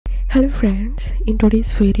Hello friends, in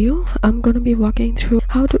today's video I'm gonna be walking through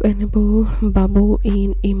how to enable bubble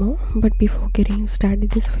in Imo. But before getting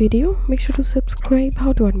started this video, make sure to subscribe.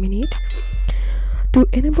 How to 1 minute. To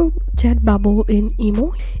enable chat bubble in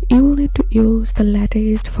Imo, you will need to use the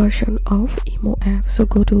latest version of Imo app. So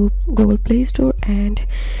go to Google Play Store and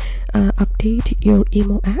update your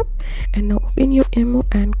Imo app, and now open your Imo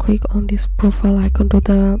and click on this profile icon to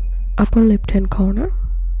the upper left hand corner,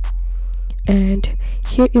 and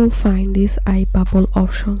here you'll find this iBubble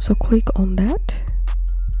option. So click on that,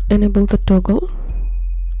 enable the toggle.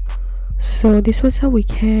 So this was how we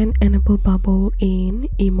can enable bubble in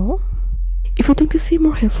Imo. If you think to see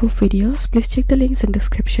more helpful videos, please check the links in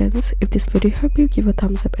descriptions. If this video helped you, give a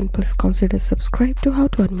thumbs up and please consider subscribe to How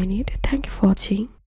to 1 Minute. Thank you for watching.